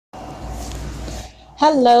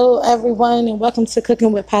Hello, everyone, and welcome to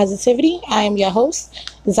Cooking with Positivity. I am your host,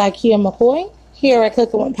 Zakia McCoy. Here at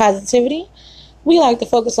Cooking with Positivity, we like to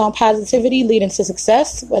focus on positivity leading to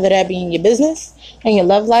success, whether that be in your business, in your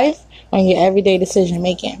love life, or in your everyday decision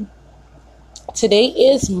making. Today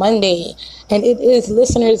is Monday, and it is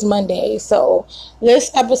Listeners Monday. So this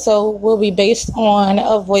episode will be based on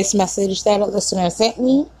a voice message that a listener sent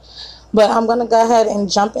me. But I'm going to go ahead and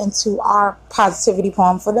jump into our positivity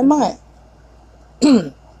poem for the month.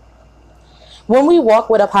 When we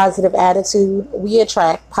walk with a positive attitude, we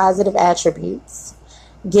attract positive attributes.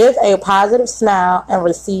 Give a positive smile and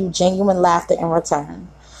receive genuine laughter in return.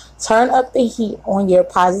 Turn up the heat on your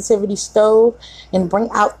positivity stove and bring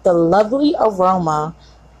out the lovely aroma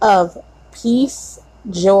of peace,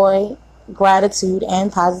 joy, gratitude,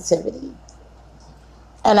 and positivity.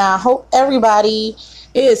 And I hope everybody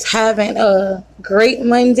is having a great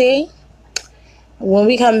Monday. When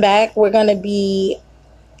we come back, we're going to be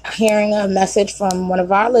hearing a message from one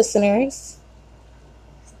of our listeners.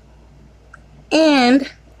 And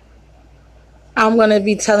I'm going to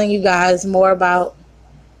be telling you guys more about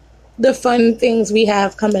the fun things we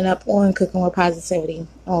have coming up on Cooking with Positivity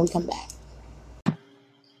when we come back.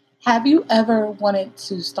 Have you ever wanted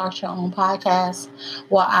to start your own podcast?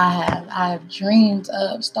 Well, I have. I have dreamed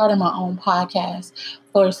of starting my own podcast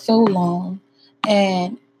for so long,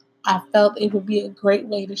 and I felt it would be a great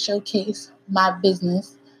way to showcase my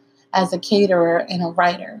business as a caterer and a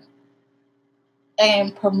writer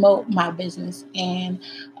and promote my business. And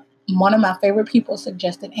one of my favorite people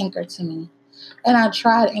suggested Anchor to me. And I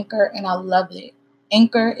tried Anchor and I loved it.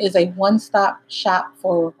 Anchor is a one-stop shop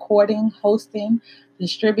for recording, hosting,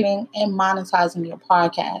 distributing, and monetizing your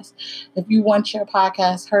podcast. If you want your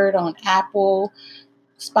podcast heard on Apple,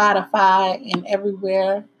 Spotify, and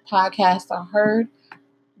everywhere podcasts are heard,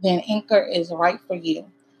 then Anchor is right for you.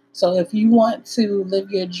 So if you want to live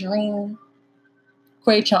your dream,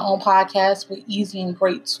 create your own podcast with easy and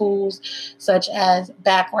great tools such as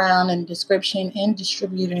background and description and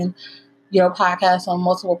distributing your podcast on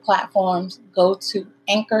multiple platforms, go to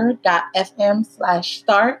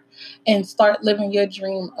anchor.fm/start and start living your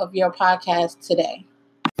dream of your podcast today.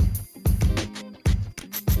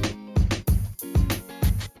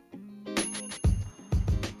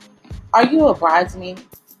 Are you a bridesmaid?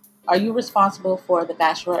 Are you responsible for the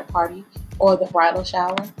bachelorette party or the bridal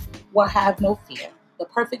shower? Well, have no fear. The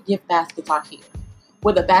perfect gift baskets are here.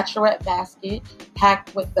 With a bachelorette basket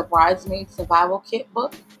packed with the bridesmaid survival kit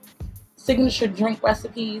book, signature drink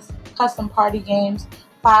recipes, custom party games,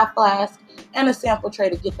 5 flasks, and a sample tray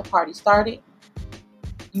to get the party started,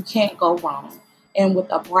 you can't go wrong. And with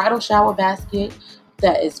a bridal shower basket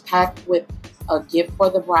that is packed with a gift for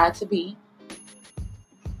the bride-to-be,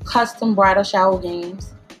 custom bridal shower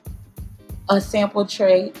games, a sample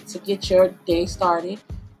tray to get your day started,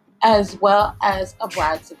 as well as a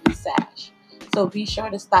bride-to-be sash. So be sure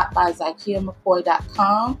to stop by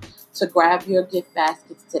ZakiaMcCoy.com to grab your gift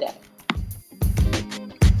baskets today.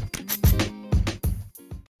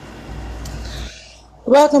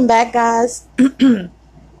 Welcome back, guys.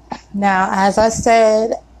 Now, as I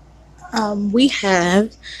said, we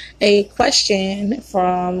have a question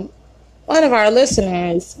from one of our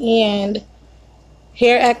listeners, and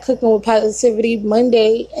here at Cooking with Positivity,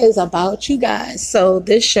 Monday is about you guys. So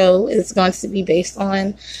this show is going to be based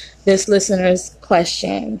on this listener's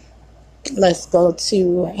question. Let's go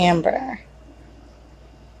to Amber.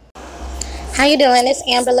 How you doing? It's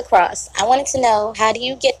Amber Lacrosse. I wanted to know, how do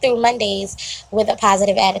you get through Mondays with a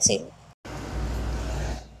positive attitude?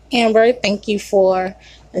 Amber, thank you for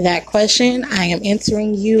that question. I am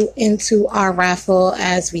entering you into our raffle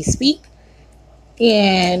as we speak.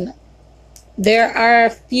 And there are a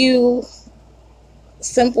few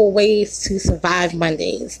simple ways to survive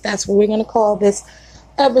Mondays. That's what we're going to call this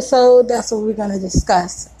episode. That's what we're going to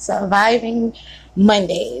discuss. Surviving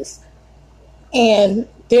Mondays. And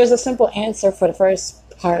there's a simple answer for the first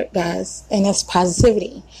part, guys, and that's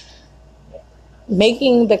positivity.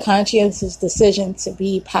 Making the conscientious decision to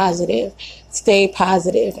be positive, stay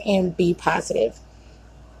positive, and be positive.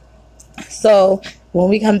 So when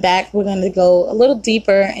we come back, we're going to go a little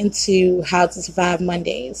deeper into how to survive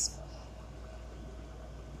Mondays.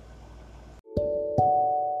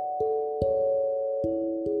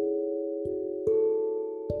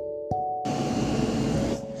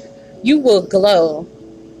 You will glow.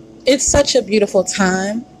 It's such a beautiful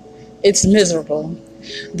time. It's miserable.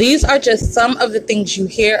 These are just some of the things you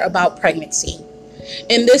hear about pregnancy.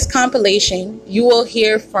 In this compilation, you will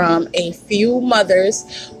hear from a few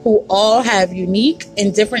mothers who all have unique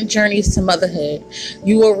and different journeys to motherhood.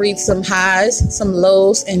 You will read some highs, some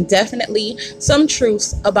lows, and definitely some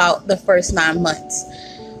truths about the first 9 months.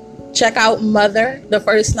 Check out Mother, the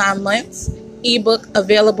First 9 Months, ebook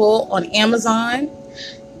available on Amazon,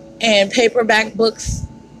 and paperback books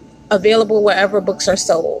available wherever books are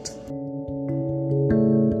sold.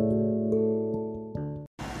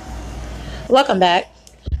 Welcome back.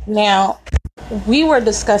 Now, we were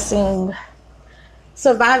discussing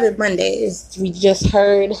Surviving Mondays. We just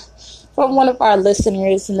heard from one of our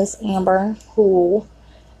listeners, Miss Amber, who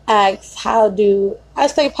asks, how do I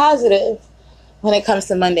stay positive when it comes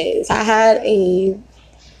to Mondays? I had a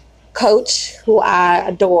coach who I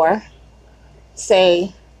adore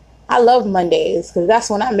say, I love Mondays because that's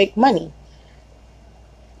when I make money.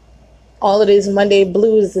 All of these Monday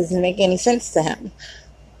blues doesn't make any sense to him.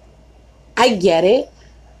 I get it,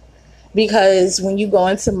 because when you go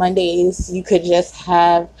into Mondays, you could just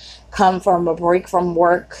have come from a break from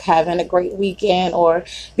work, having a great weekend, or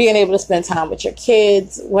being able to spend time with your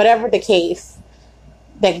kids, whatever the case,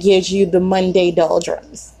 that gives you the Monday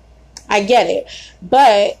doldrums. I get it.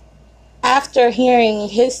 But after hearing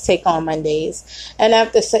his take on Mondays, and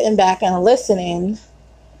after sitting back and listening,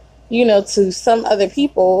 to some other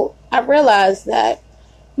people, I realized that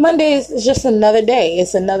Mondays is just another day.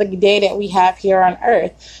 It's another day that we have here on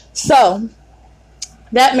earth. So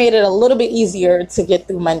that made it a little bit easier to get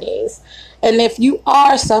through Mondays. And if you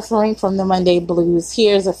are suffering from the Monday blues,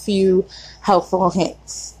 here's a few helpful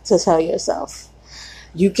hints to tell yourself.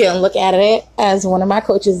 You can look at it as one of my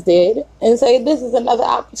coaches did and say, this is another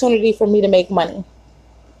opportunity for me to make money.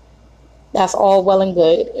 That's all well and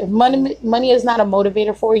good. If money is not a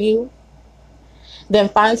motivator for you, then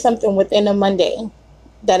find something within a Monday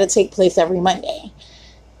that'll take place every Monday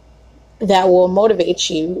that will motivate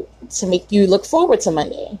you to make you look forward to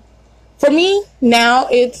Monday. For me, now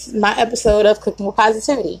it's my episode of Cooking with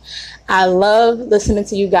Positivity. I love listening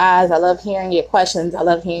to you guys. I love hearing your questions. I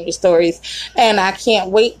love hearing your stories. And I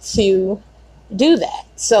can't wait to do that.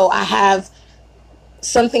 So I have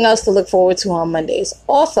something else to look forward to on Mondays.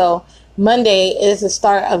 Also, Monday is the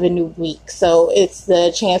start of a new week. So it's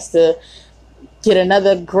the chance to get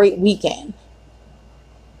another great weekend.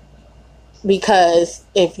 Because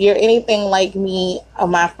if you're anything like me or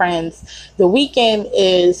my friends, the weekend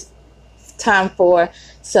is time for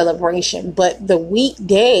celebration, but the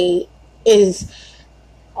weekday is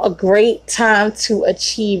a great time to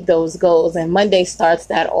achieve those goals, and Monday starts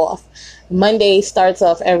that off. Monday starts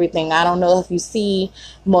off everything. I don't know if you see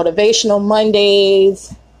motivational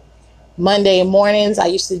Mondays, Monday mornings. I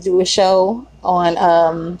used to do a show on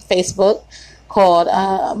Facebook called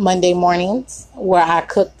Monday Mornings, where I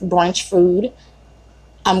cooked brunch food.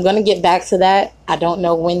 I'm going to get back to that. I don't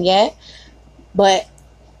know when yet, but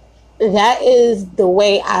that is the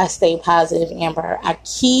way I stay positive, Amber. I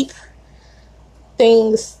keep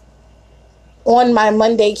things on my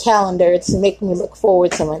Monday calendar to make me look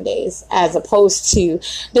forward to Mondays, as opposed to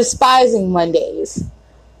despising Mondays.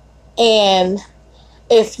 And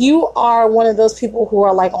if you are one of those people who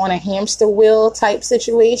are like on a hamster wheel type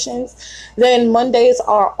situations, then Mondays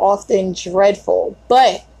are often dreadful.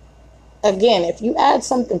 But again, if you add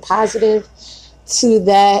something positive to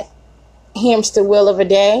that hamster wheel of a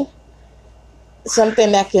day,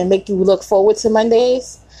 something that can make you look forward to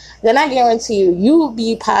Mondays, then I guarantee you will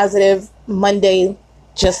be positive Monday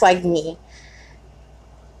just like me.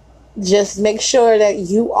 Just make sure that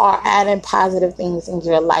you are adding positive things in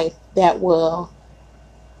your life that will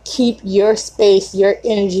keep your space, your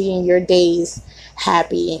energy, and your days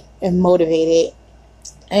happy and motivated,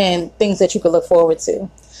 and things that you can look forward to.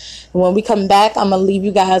 When we come back, I'm going to leave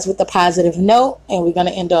you guys with a positive note, and we're going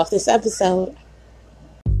to end off this episode.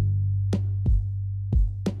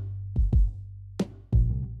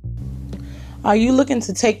 Are you looking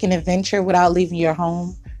to take an adventure without leaving your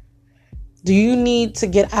home? Do you need to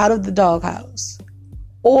get out of the doghouse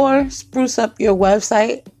or spruce up your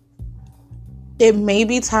website? It may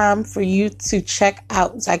be time for you to check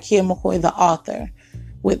out Zakia McCoy, the author,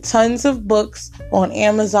 with tons of books on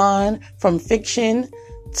Amazon, from fiction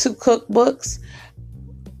to cookbooks,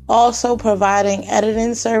 also providing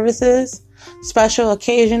editing services, special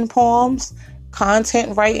occasion poems,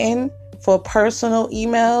 content writing for personal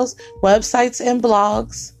emails, websites, and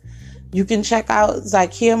blogs. You can check out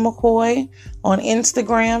Zakia McCoy on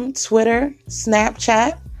Instagram, Twitter,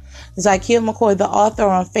 Snapchat, Zakia McCoy, the author,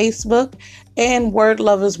 on Facebook, and Word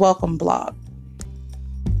Lovers Welcome blog.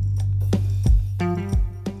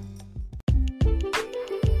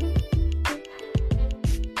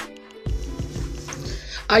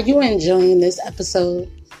 Are you enjoying this episode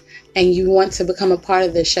and you want to become a part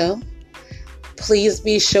of the show? Please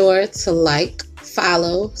be sure to like,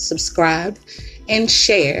 follow, subscribe, and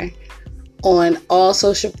share on all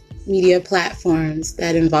social media platforms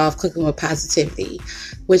that involve Cooking with Positivity,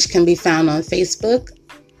 which can be found on Facebook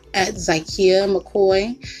at Zykia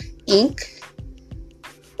McCoy Inc.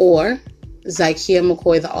 or Zykia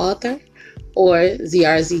McCoy the author or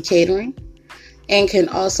ZRZ Catering, and can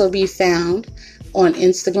also be found on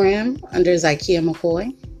Instagram under Zykia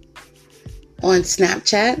McCoy, on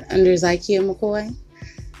Snapchat under Zykia McCoy,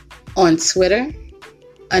 on Twitter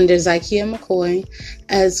under Zykia McCoy,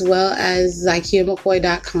 as well as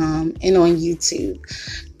ZykiaMcCoy.com, and on YouTube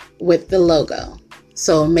with the logo.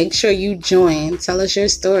 So make sure you join. Tell us your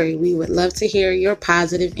story. We would love to hear your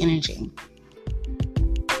positive energy.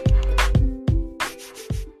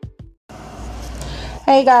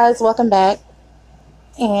 Hey guys, welcome back.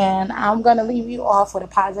 And I'm going to leave you off with a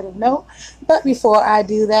positive note. But before I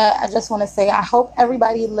do that, I just want to say I hope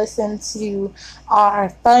everybody listened to our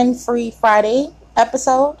Fun Free Friday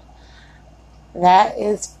episode. That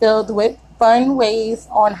is filled with fun ways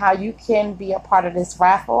on how you can be a part of this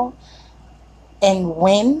raffle and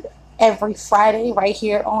win every Friday right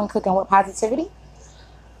here on Cooking with Positivity.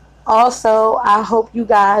 Also, I hope you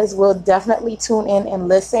guys will definitely tune in and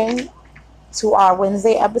listen to our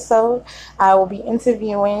Wednesday episode. I will be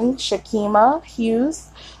interviewing Shakima Hughes,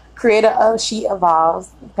 creator of She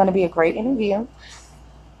Evolves. It's going to be a great interview.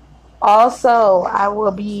 Also, I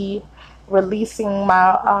will be releasing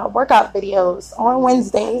my workout videos on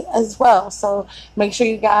Wednesday as well. So make sure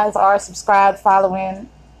you guys are subscribed, following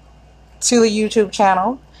to the YouTube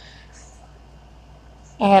channel.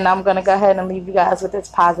 And I'm going to go ahead and leave you guys with this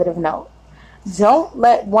positive note. Don't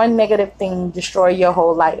let one negative thing destroy your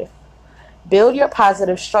whole life. Build your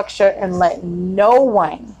positive structure and let no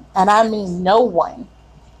one, and I mean no one,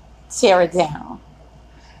 tear it down.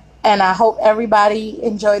 And I hope everybody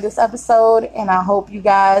enjoyed this episode, and I hope you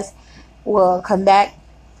guys will come back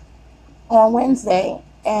on Wednesday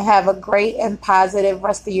and have a great and positive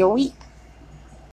rest of your week.